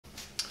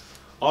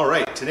All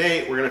right,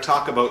 today we're going to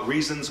talk about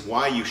reasons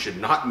why you should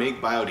not make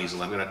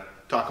biodiesel. I'm going to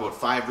talk about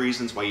 5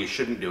 reasons why you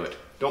shouldn't do it.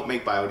 Don't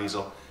make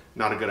biodiesel,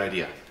 not a good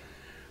idea.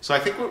 So I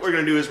think what we're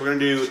going to do is we're going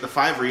to do the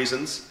 5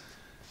 reasons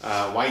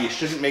why you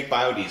shouldn't make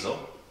biodiesel.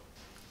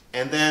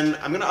 And then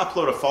I'm going to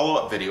upload a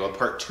follow-up video, a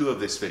part 2 of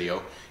this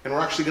video, and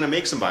we're actually going to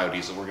make some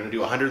biodiesel. We're going to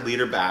do a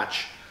 100-liter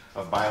batch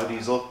of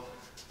biodiesel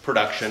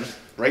production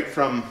right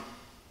from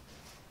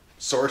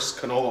source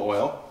canola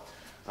oil.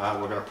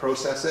 We're going to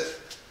process it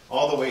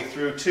all the way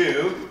through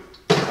to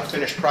a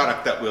finished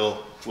product that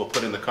we'll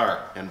put in the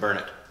car and burn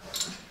it.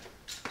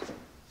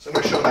 So I'm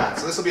going to show that.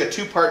 So this will be a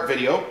 2-part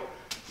video.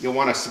 You'll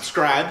want to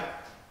subscribe,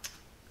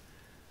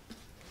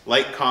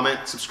 like,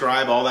 comment,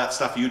 subscribe, all that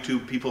stuff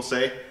YouTube people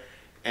say,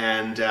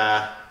 and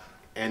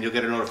you'll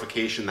get a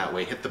notification that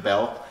way. Hit the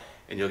bell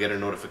and you'll get a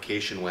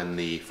notification when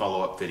the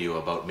follow-up video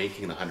about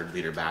making the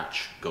 100-liter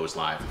batch goes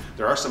live.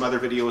 There are some other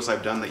videos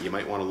I've done that you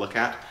might want to look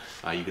at.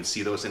 You can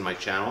see those in my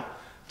channel.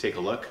 Take a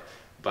look.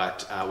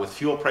 But with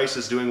fuel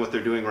prices doing what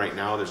they're doing right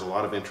now, there's a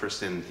lot of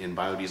interest in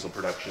biodiesel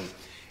production,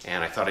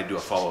 and I thought I'd do a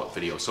follow-up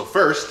video. So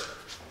first,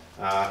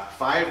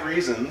 5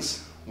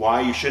 reasons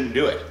why you shouldn't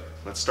do it.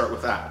 Let's start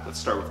with that. Let's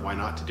start with why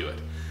not to do it.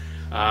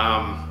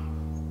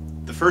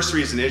 The first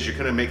reason is you're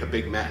going to make a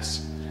big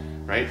mess,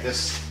 right?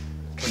 This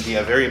can be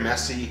a very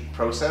messy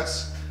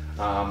process.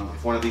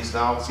 If one of these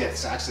valves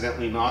gets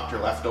accidentally knocked or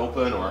left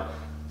open, or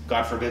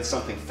God forbid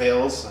something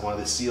fails, one of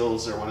the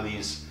seals or one of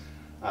these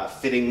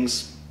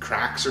fittings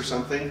cracks or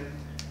something,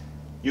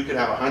 you could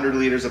have 100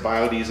 liters of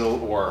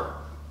biodiesel or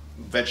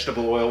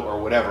vegetable oil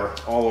or whatever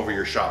all over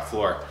your shop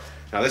floor.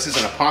 Now this is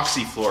an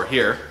epoxy floor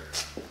here,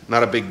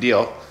 not a big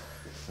deal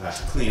to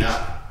clean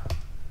up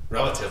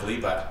relatively,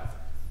 but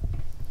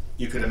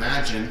you could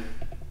imagine,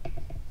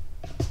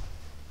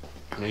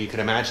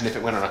 if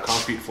it went on a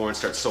concrete floor and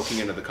starts soaking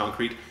into the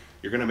concrete,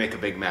 you're going to make a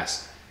big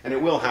mess. And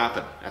it will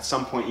happen. At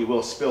some point you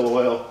will spill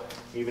oil,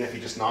 even if you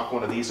just knock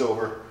one of these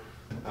over.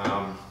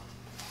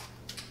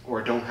 Or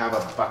don't have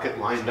a bucket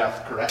lined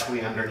up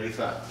correctly underneath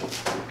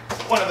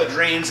one of the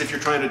drains if you're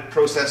trying to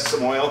process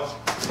some oil,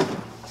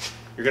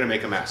 you're going to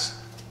make a mess.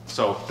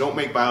 So don't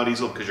make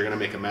biodiesel because you're going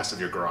to make a mess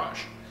of your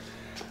garage.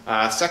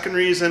 Second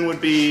reason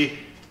would be,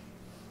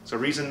 so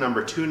reason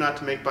number 2 not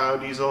to make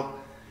biodiesel,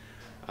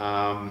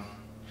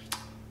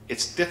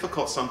 it's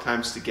difficult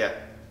sometimes to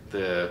get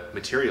the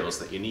materials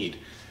that you need.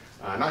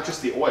 Not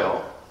just the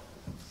oil,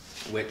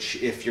 which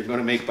if you're going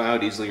to make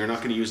biodiesel, you're not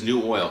going to use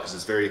new oil because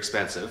it's very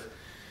expensive.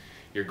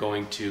 You're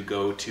going to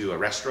go to a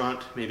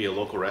restaurant, maybe a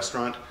local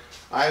restaurant.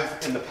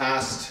 I've, in the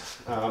past,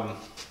 got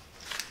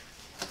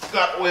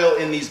oil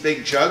in these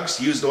big jugs,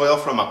 used oil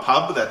from a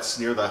pub that's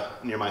near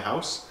my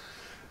house.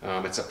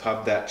 It's a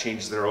pub that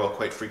changes their oil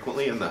quite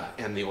frequently, and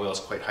the oil is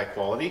quite high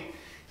quality.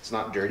 It's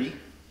not dirty.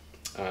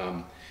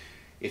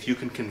 If you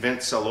can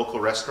convince a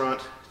local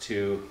restaurant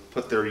to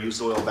put their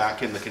used oil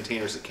back in the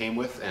containers it came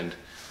with and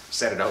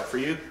set it out for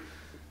you,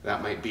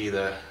 that might be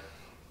the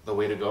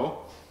way to go.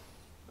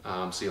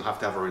 So you'll have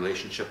to have a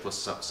relationship with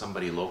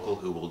somebody local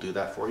who will do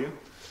that for you.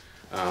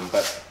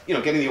 But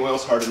getting the oil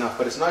is hard enough.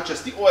 But it's not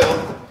just the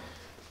oil.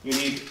 You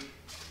need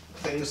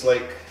things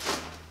like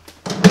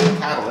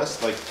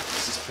catalyst, like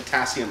this is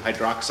potassium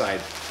hydroxide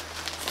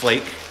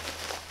flake.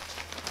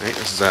 Right?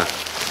 This is I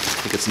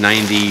think it's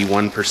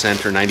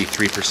 91% or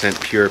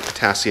 93% pure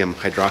potassium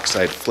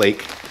hydroxide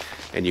flake,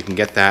 and you can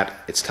get that.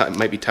 It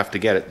might be tough to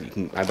get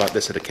it. I bought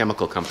this at a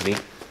chemical company,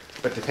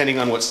 but depending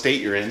on what state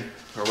you're in,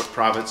 or what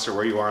province or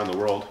where you are in the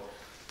world,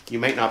 you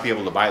might not be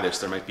able to buy this.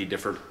 There might be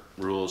different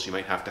rules. You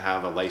might have to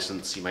have a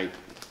license. You might,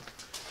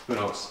 who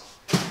knows.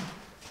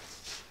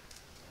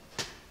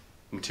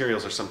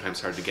 Materials are sometimes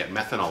hard to get.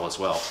 Methanol as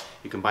well.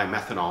 You can buy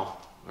methanol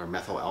or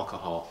methyl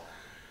alcohol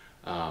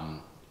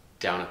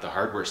down at the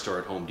hardware store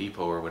at Home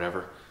Depot or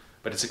whatever,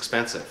 but it's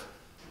expensive.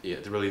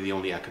 Really the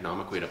only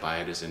economic way to buy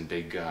it is in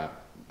big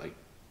like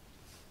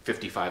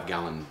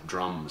 55-gallon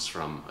drums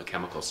from a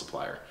chemical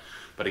supplier.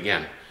 But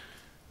again,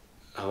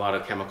 a lot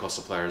of chemical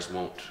suppliers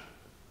won't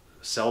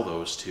sell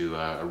those to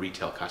a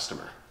retail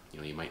customer.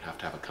 You might have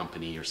to have a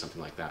company or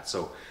something like that.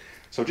 So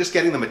just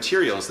getting the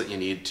materials that you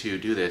need to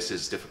do this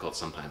is difficult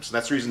sometimes. So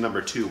that's reason number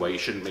 2 why you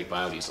shouldn't make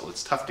biodiesel.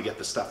 It's tough to get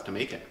the stuff to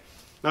make it.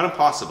 Not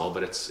impossible,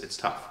 but it's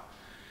tough.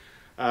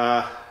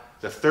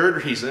 The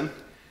third reason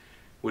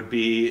would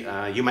be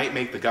you might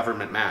make the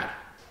government mad.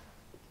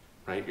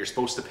 Right? You're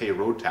supposed to pay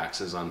road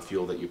taxes on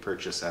fuel that you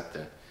purchase at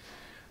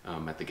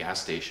the gas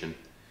station.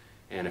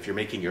 And if you're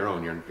making your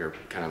own, you're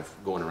kind of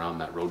going around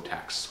that road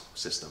tax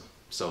system.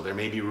 So there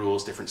may be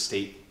rules, different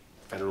state,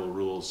 federal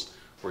rules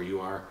where you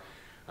are,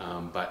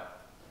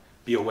 but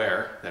be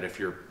aware that if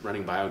you're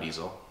running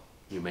biodiesel,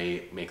 you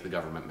may make the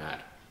government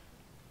mad.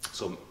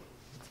 So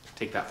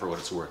take that for what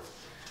it's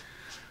worth.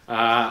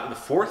 The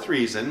fourth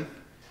reason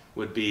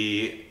would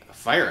be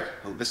fire.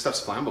 This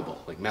stuff's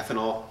flammable, like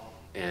methanol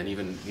and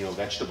even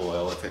vegetable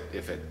oil.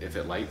 If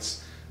it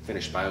lights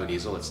finished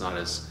biodiesel, it's not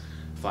as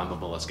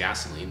flammable as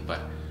gasoline,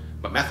 but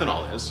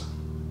methanol is.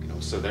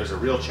 So there's a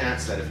real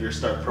chance that if you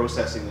start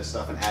processing this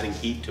stuff and adding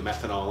heat to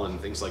methanol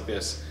and things like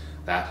this,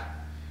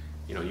 that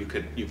you know, you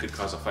could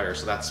cause a fire.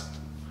 So that's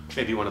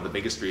maybe one of the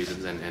biggest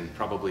reasons, and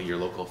probably your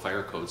local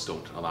fire codes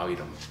don't allow you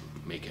to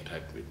make it.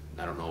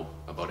 I don't know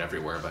about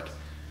everywhere, but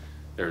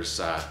there's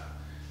a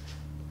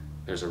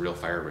real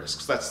fire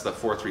risk. So that's the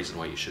fourth reason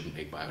why you shouldn't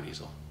make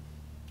biodiesel.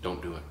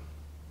 Don't do it.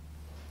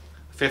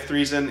 Fifth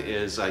reason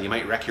is you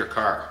might wreck your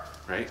car,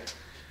 right?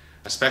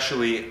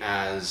 Especially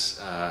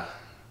as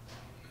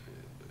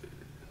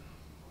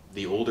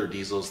the older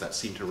diesels that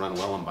seem to run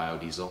well on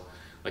biodiesel.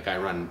 Like I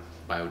run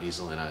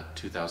biodiesel in a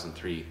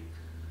 2003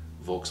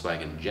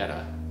 Volkswagen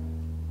Jetta,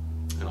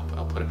 and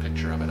I'll put a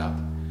picture of it up,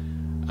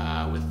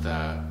 with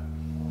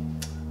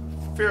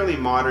fairly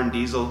modern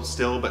diesel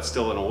still, but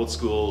still an old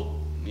school,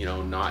 you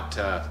know, not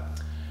a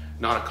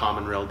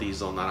common rail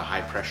diesel, not a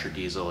high pressure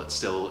diesel. It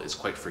still is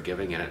quite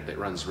forgiving, and it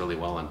runs really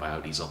well on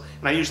biodiesel.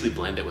 And I usually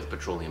blend it with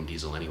petroleum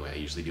diesel anyway. I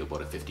usually do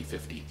about a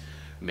 50-50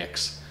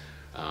 mix,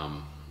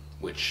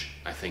 which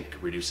I think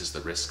reduces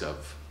the risk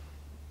of,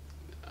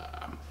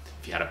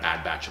 if you had a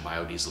bad batch of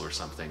biodiesel or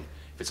something,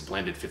 if it's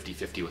blended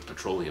 50-50 with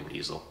petroleum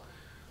diesel,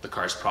 the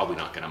car's probably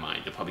not going to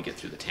mind. You'll probably get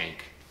through the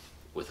tank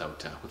without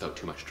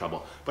too much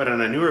trouble. But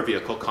on a newer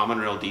vehicle, common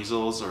rail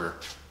diesels or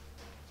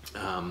you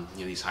know,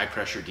 these high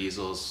pressure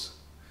diesels,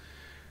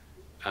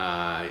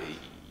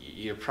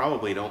 you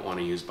probably don't want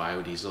to use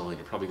biodiesel, and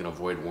you're probably going to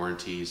avoid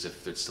warranties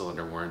if it's still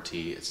under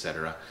warranty,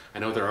 etc. I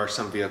know there are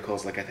some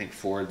vehicles, like I think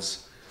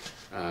Ford's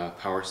their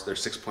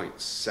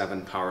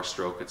 6.7 Power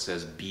Stroke, it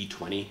says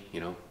B20, you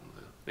know,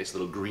 nice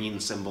little green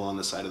symbol on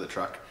the side of the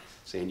truck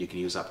saying you can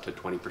use up to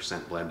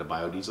 20% blend of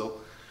biodiesel.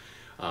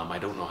 I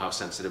don't know how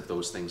sensitive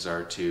those things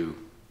are to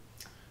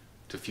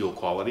fuel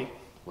quality,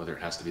 whether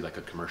it has to be like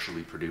a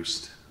commercially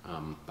produced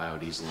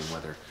biodiesel, and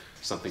whether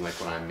something like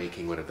what I'm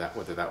making, whether that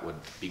would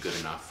be good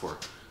enough or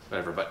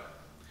whatever. But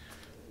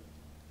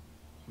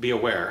be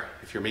aware,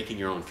 if you're making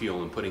your own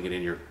fuel and putting it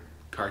in your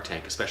car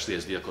tank, especially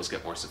as vehicles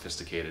get more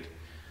sophisticated,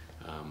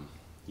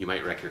 you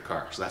might wreck your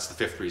car. So that's the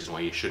fifth reason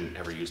why you shouldn't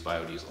ever use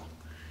biodiesel.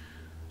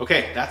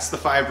 Okay, that's the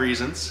 5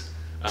 reasons.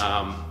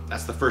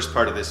 That's the first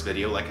part of this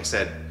video. Like I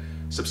said,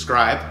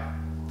 subscribe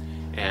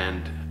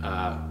and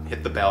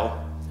hit the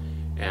bell,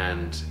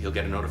 and you'll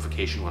get a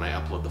notification when I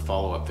upload the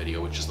follow-up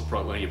video, which is the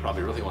one you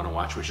probably really want to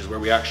watch, which is where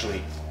we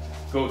actually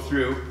go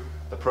through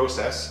the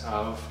process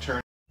of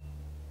turning.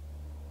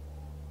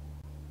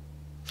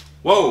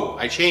 Whoa,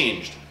 I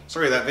changed.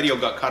 Sorry, that video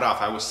got cut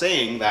off. I was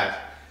saying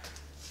that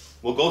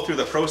we'll go through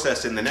the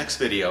process in the next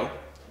video,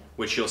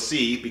 which you'll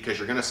see because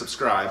you're going to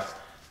subscribe,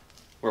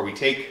 where we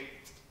take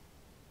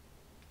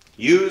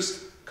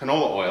used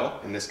canola oil.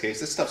 In this case,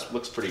 this stuff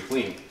looks pretty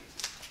clean.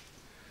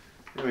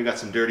 And we got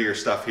some dirtier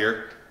stuff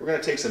here. We're going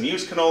to take some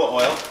used canola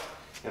oil,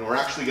 and we're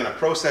actually going to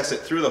process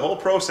it through the whole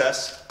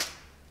process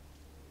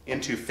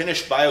into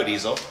finished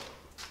biodiesel,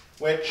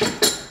 which in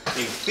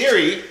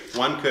theory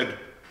one could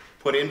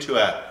put into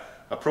an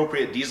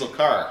appropriate diesel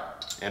car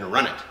and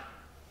run it.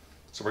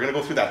 So we're going to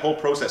go through that whole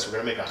process. We're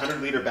going to make a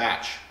 100-liter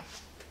batch.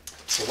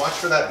 So watch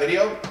for that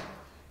video.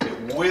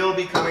 It will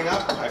be coming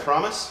up, I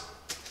promise.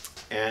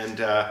 And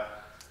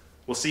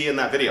we'll see you in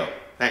that video.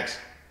 Thanks.